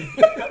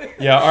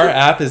 Yeah, our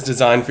app is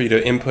designed for you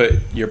to input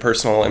your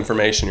personal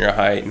information, your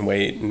height and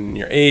weight and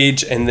your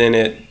age, and then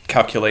it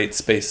calculates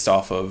based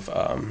off of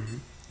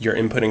your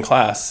input in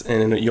class.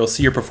 And you'll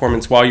see your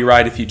performance while you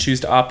ride if you choose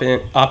to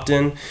opt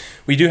in.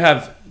 We do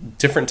have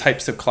different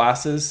types of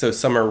classes, so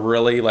some are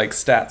really like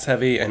stats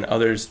heavy and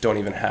others don't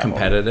even have them.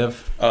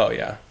 Competitive. Oh,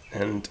 yeah.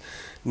 And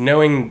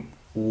knowing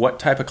what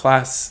type of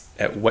class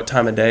at what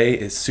time of day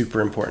is super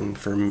important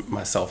for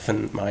myself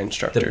and my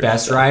instructor. The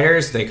best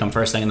riders, they come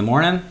first thing in the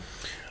morning.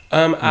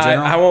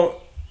 I won't.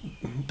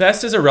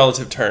 Best is a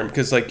relative term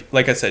because,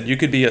 like I said, you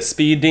could be a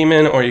speed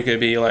demon or you could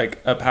be like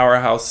a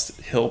powerhouse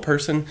hill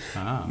person.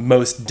 Ah.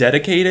 Most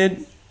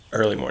dedicated,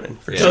 early morning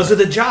for sure. Those are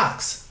the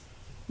jocks.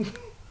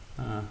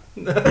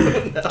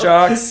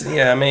 Jocks,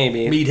 yeah,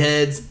 maybe.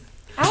 Meatheads.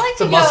 I like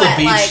to The go Muscle at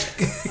Beach.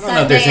 like I don't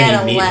know if there's Sunday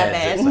any at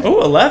meatheads. 11.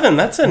 Oh, 11.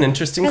 That's an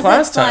interesting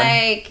class it's time.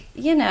 like,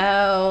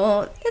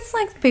 it's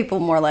like people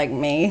more like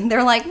me.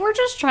 They're like, we're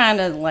just trying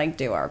to like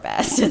do our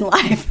best in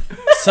life.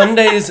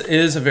 Sundays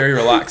is a very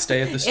relaxed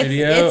day at the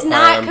studio. It's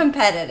not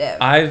competitive.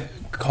 I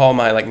call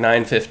my like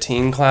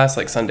 9:15 class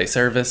like Sunday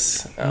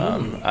service.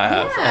 I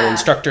have Yeah. an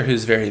instructor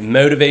who's very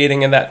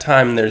motivating at that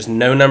time. There's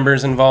no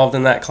numbers involved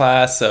in that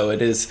class, so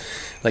it is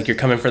like you're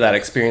coming for that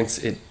experience.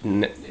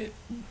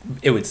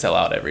 It would sell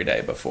out every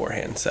day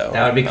beforehand. So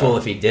That would be cool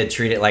if he did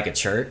treat it like a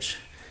church.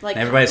 Like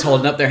Everybody's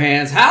holding up their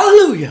hands.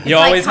 Hallelujah! You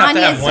like always have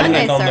to have Kanye's one Sunday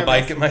hand on the service.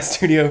 bike at my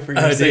studio for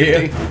your Oh, do you?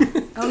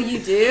 safety. Oh, you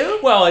do?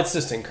 Well, it's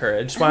just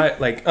encouraged.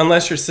 Like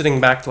unless you're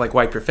sitting back to like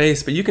wipe your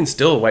face, but you can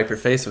still wipe your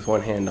face with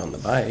one hand on the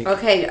bike.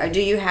 Okay,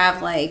 do you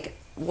have like,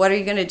 what are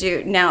you going to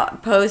do now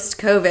post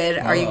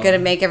COVID? Are you going to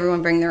make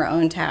everyone bring their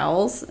own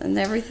towels and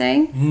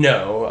everything?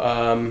 No,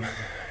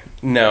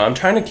 I'm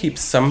trying to keep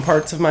some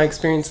parts of my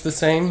experience the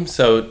same.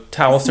 So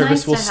towel It's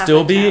service nice will to have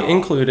still a be towel.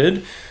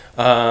 included,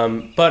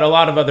 but a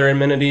lot of other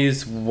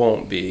amenities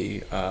won't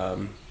be.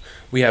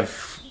 We have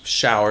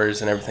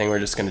showers and everything. We're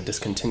just going to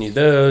discontinue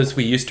those.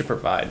 We used to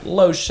provide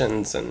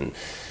lotions and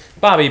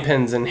bobby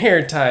pins and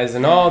hair ties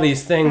and all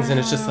these things, and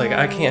it's just like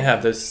I can't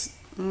have those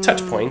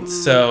touch points.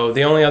 So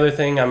the only other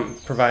thing I'm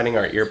providing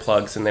are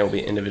earplugs, and they will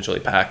be individually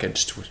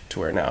packaged to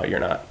where now you're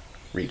not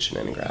reaching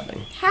and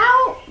grabbing.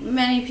 How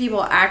many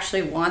people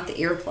actually want the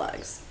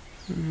earplugs?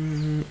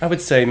 I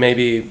would say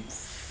maybe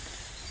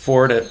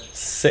 4 to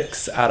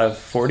 6 out of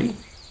 40.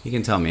 You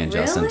can tell me and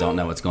Justin Really? don't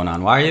know what's going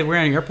on. Why are you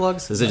wearing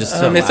earplugs? Is it just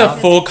so It's a loud?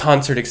 full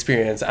concert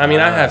experience. I mean,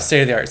 I have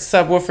state-of-the-art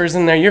subwoofers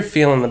in there. You're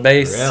feeling the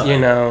bass, Really? you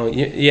know.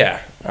 Yeah.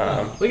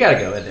 We gotta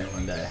go in there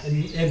one day.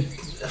 And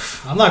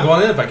I'm not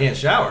going in if I can't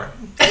shower.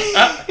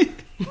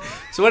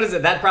 So what is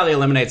it? That probably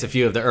eliminates a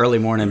few of the early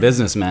morning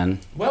businessmen.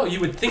 Well, you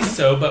would think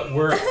so, but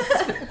we're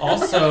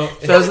also...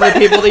 Those are the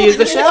people that use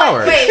the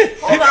shower. Wait,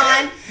 hold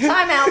on.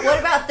 Time out. What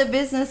about the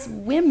business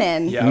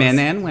women? Yeah, Men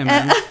and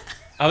women.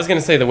 I was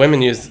going to say the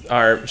women use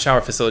our shower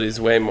facilities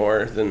way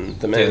more than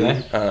the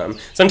men. they?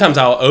 Sometimes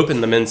I'll open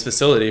the men's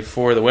facility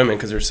for the women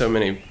because there's so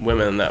many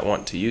women that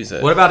want to use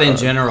it. What about in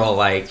general,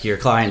 like your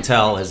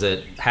clientele? Is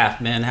it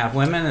half men, half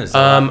women? Is it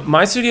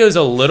My studio is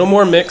a little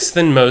more mixed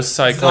than most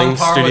cycling On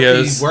par with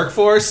studios. the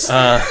workforce.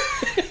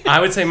 I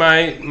would say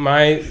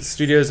my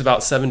studio is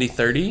about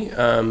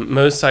 70-30.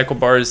 Most cycle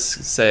bars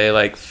say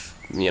like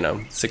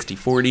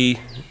 60-40.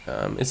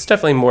 It's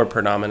definitely more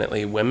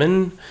predominantly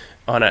women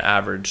on an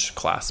average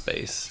class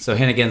base. so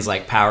Hennigan's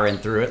like powering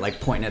through it,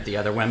 like pointing at the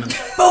other women.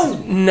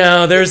 Boom!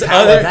 No, there's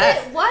Power other.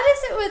 that. What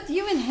is it with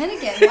you and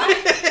Hennigan?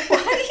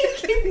 Why do you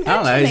keep I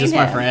don't know. He's just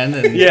my mentioning him? friend,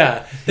 and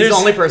Yeah, he's there's the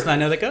only person I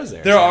know that goes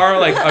there. there are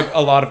like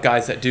a lot of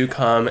guys that do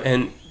come,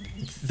 and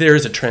there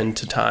is a trend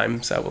to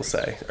times. I will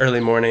say early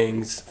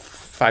mornings,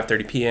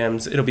 5:30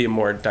 p.m.s. It'll be a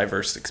more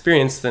diverse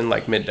experience than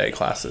like midday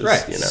classes. Right.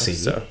 See.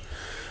 So,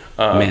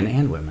 men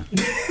and women.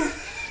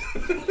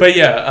 but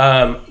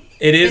yeah.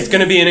 It is going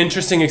to be an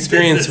interesting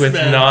experience with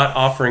Businessman. not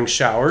offering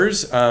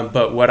showers,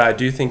 but what I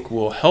do think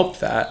will help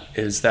that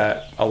is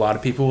that a lot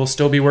of people will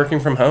still be working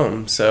from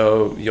home,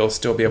 so you'll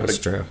still be able That's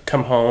to true.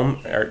 come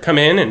home or come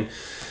in and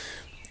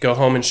go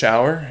home and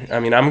shower. I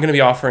mean, I'm going to be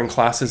offering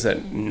classes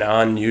at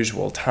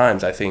non-usual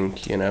times, I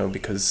think,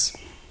 because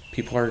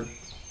people are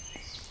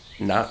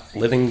not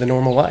living the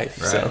normal life.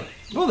 So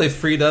Well, they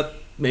freed up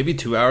maybe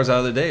 2 hours out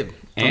of the day. from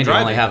And you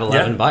driving. only have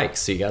 11 Yeah. bikes,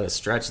 so you got to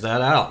stretch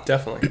that out.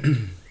 definitely.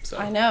 So.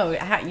 I know.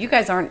 You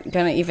guys aren't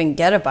gonna even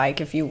get a bike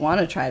if you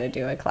want to try to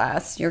do a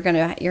class. You're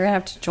gonna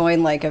have to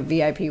join like a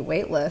VIP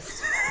wait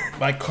list.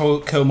 My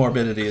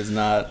comorbidity is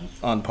not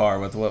on par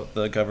with what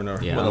the governor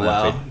Yeah, I would don't know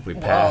allow. if we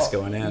pass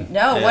going in.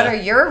 No, what Yeah. are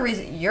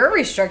your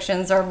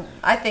restrictions? Are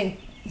I think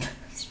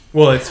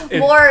Well, it's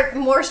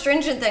more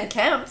stringent than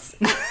Kemp's.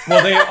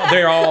 well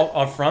they're all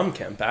are from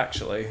Kemp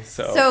actually.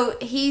 So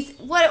he's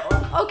what?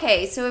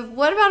 Okay, so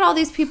what about all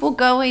these people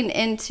going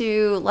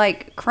into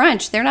like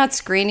Crunch? They're not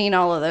screening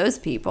all of those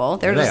people.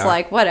 They're They just are.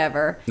 like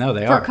whatever. No,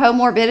 they for are.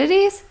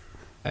 comorbidities.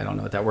 I don't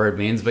know what that word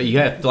means, but you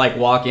have to like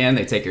walk in,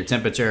 they take your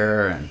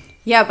temperature, and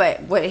Yeah,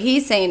 but what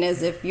he's saying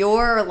is if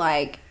you're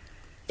like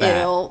Fat.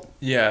 ill,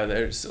 yeah,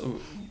 there's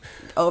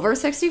over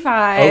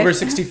 65. Over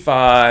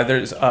 65.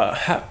 There's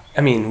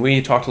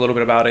we talked a little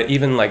bit about it.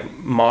 Even like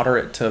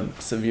moderate to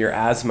severe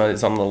asthma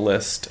is on the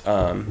list.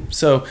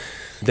 So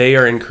they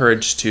are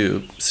encouraged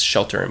to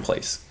shelter in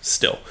place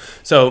still.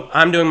 So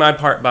I'm doing my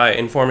part by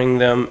informing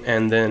them,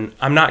 and then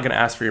I'm not going to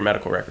ask for your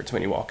medical records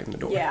when you walk in the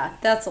door. Yeah,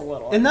 that's a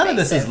little. And none of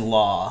this is invasive.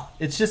 law.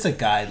 It's just a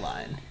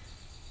guideline.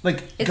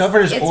 Like It's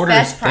governor's orders.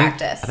 best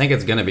practice. I think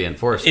it's going to be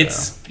enforced.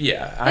 It's though.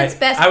 It's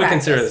best I would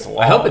practice. consider this law.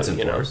 I hope it's you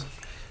know. enforced.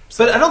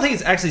 But I don't think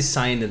it's actually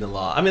signed into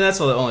law. I mean, that's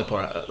the only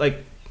part.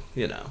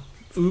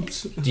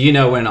 Oops. Do you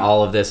know when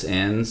all of this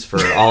ends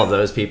for all of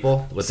those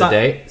people? What's the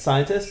date?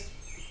 Scientist?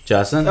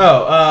 Justin?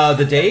 Oh,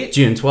 the date?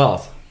 June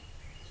 12th.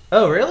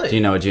 Oh, really? Do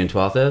you know what June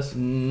 12th is?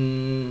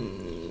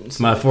 It's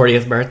my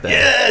 40th birthday.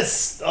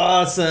 Yes!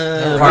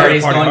 Awesome.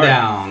 Party's Party going hard.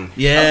 down.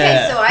 Yeah.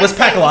 Okay, so I Let's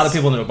pack say a lot we- of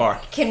people into a bar.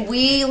 Can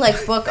we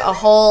book a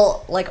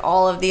whole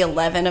all of the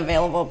 11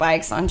 available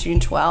bikes on June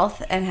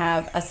 12th and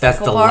have a That's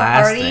cycle the bar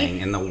last party? thing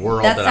in the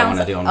world that I want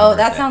to do on my birthday.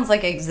 that sounds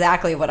like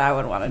exactly what I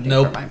would want to do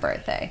Nope. for my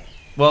birthday.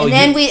 Well,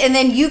 and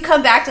then you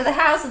come back to the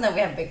house and then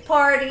we have a big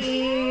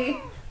party.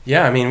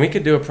 Yeah, I mean, we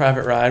could do a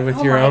private ride with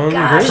Oh your my own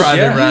gosh. group.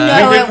 Private yeah. ride.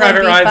 You know We it do would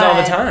private be rides all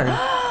the fun.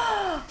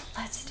 time.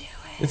 Let's do it.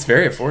 It's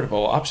very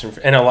affordable option,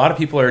 and a lot of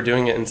people are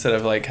doing it instead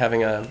of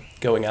having a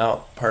going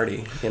out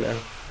party.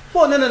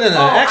 Well, no.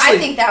 Actually, I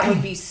think that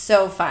would be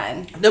so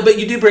fun. no, but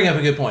you do bring up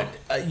a good point.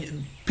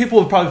 People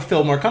would probably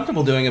feel more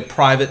comfortable doing a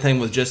private thing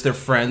with just their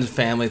friends,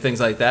 family, things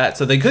like that.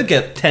 So they could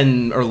get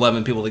 10 or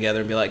 11 people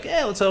together and be like,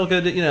 yeah, let's all go,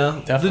 do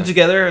Definitely.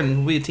 together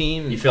and we a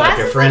team. You feel like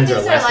your friends are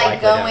Classes less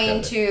like likely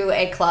going to have to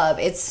a club.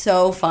 It's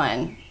so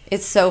fun.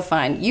 It's so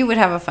fun. You would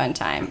have a fun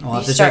time. I'll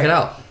have to check it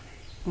out.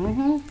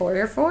 For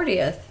your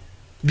 40th.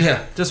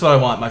 Yeah, just what I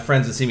want. My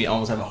friends that see me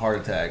almost have a heart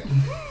attack.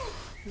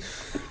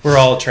 We're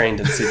all trained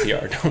in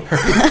CPR. Don't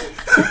worry.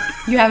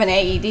 You have an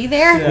AED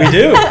there? We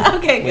do.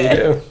 Okay, We good.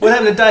 do. What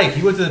happened to Dyke?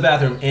 He went to the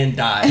bathroom and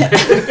died.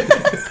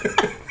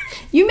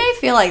 You may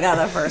feel like that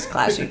the first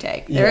class you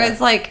take. There is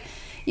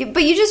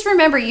but you just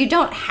remember you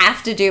don't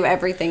have to do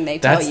everything they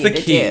tell That's you the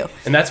to key. do.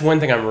 And that's one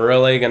thing I'm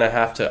really going to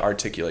have to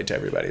articulate to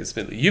everybody.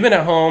 You've been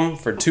at home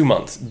for 2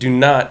 months. Do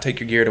not take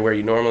your gear to where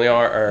you normally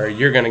are, or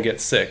you're going to get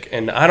sick.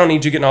 And I don't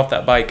need you getting off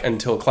that bike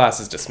until class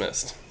is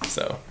dismissed.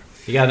 So,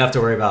 You got enough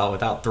to worry about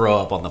without throw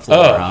up on the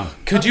floor, huh?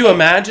 could you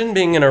imagine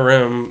being in a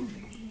room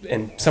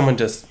and someone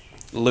just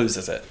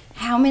loses it?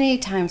 How many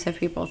times have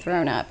people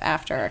thrown up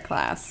after a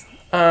class?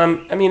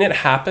 I mean, it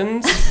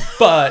happens,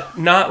 but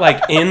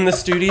not in the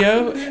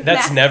studio.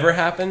 That's never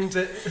happened.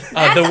 The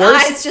Matt's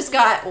worst. eyes just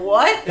got,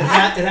 what? It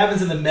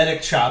happens in the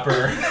medic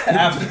chopper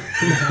after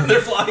they're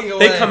flying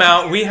away. They come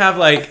out. We have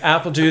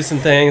apple juice and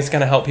things,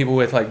 kind of help people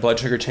with blood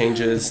sugar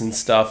changes and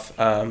stuff.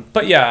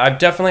 But yeah, I've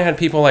definitely had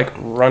people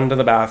run to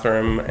the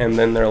bathroom and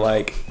then they're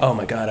like, "Oh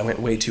my god, I went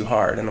way too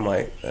hard," and I'm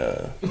like,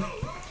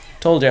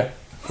 "Told you."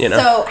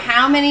 So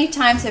how many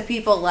times have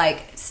people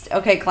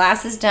okay,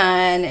 class is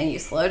done, and you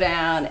slow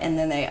down, and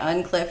then they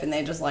unclip and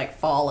they just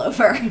fall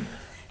over,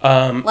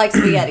 like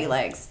spaghetti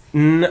legs?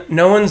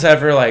 No one's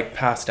ever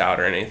passed out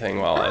or anything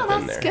while I've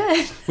been That's there.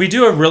 good. We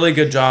do a really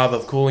good job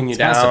of cooling you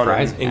kinda down,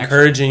 surprising, and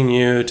encouraging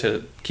you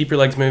to keep your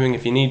legs moving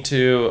if you need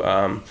to.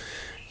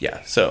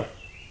 So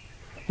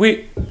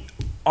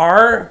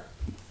our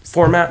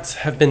formats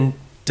have been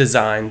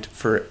designed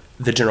for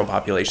the general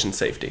population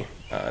safety.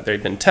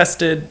 They've been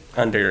tested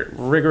under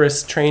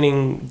rigorous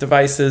training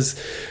devices.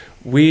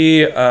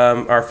 We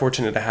are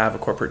fortunate to have a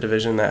corporate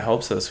division that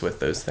helps us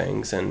with those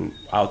things. And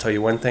I'll tell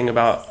you one thing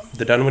about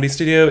the Dunwoody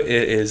studio. It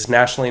is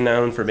nationally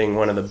known for being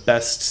one of the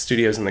best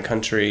studios in the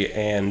country,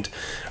 and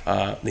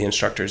the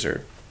instructors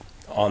are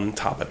on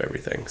top of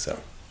everything. So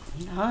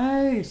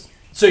Nice.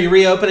 So your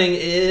reopening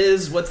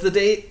is, what's the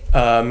date?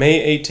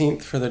 May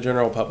 18th for the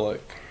general public.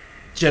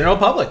 General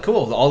public,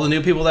 cool. All the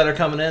new people that are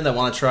coming in that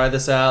want to try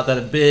this out, that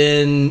have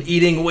been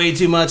eating way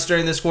too much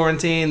during this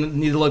quarantine,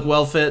 need to look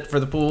well fit for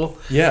the pool.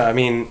 Yeah, I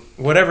mean,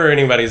 whatever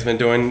anybody's been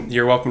doing,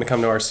 you're welcome to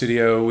come to our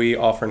studio. We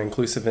offer an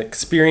inclusive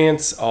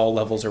experience. All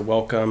levels are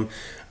welcome.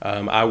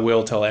 I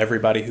will tell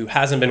everybody who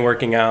hasn't been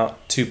working out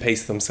to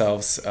pace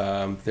themselves.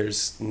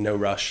 There's no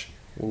rush.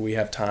 We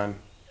have time.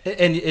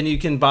 And you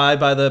can buy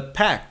by the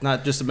pack,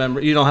 not just a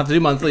member. You don't have to do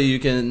monthly. You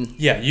can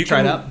You try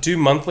can it out. do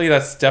monthly.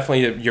 That's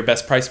definitely your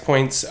best price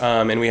points,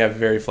 and we have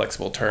very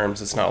flexible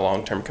terms. It's not a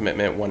long-term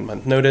commitment, 1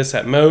 month notice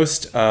at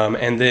most.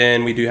 And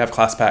then we do have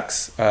class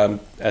packs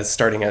as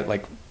starting at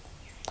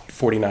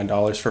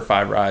 $49 for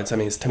 5 rides. I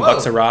mean, it's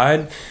 $10 a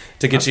ride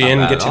to get That's you not in,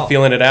 bad get at you all.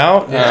 feeling it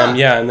out.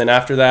 Yeah. And then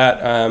after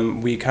that,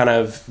 we kind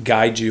of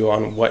guide you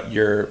on what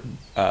your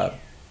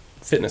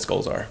fitness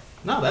goals are.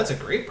 No, that's a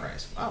great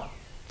price. Wow,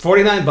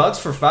 $49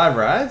 for 5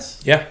 rides.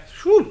 Yeah.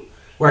 Whew.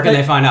 Where can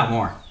they find out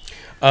more?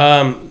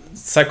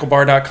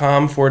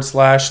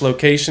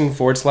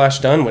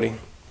 cyclebar.com/location/Dunwoody.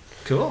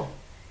 Cool.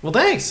 Well,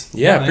 thanks.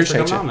 Yeah, Thanks for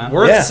appreciate coming you. on, man.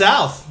 Worth Yeah.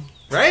 South,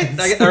 right?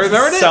 I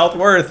remembered it.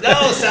 Southworth.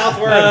 No,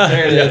 Southworth.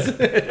 There it is.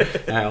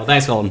 All right, well,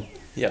 thanks, Colton.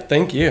 Yeah,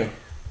 thank you.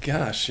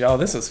 Gosh, y'all,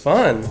 this is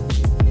fun.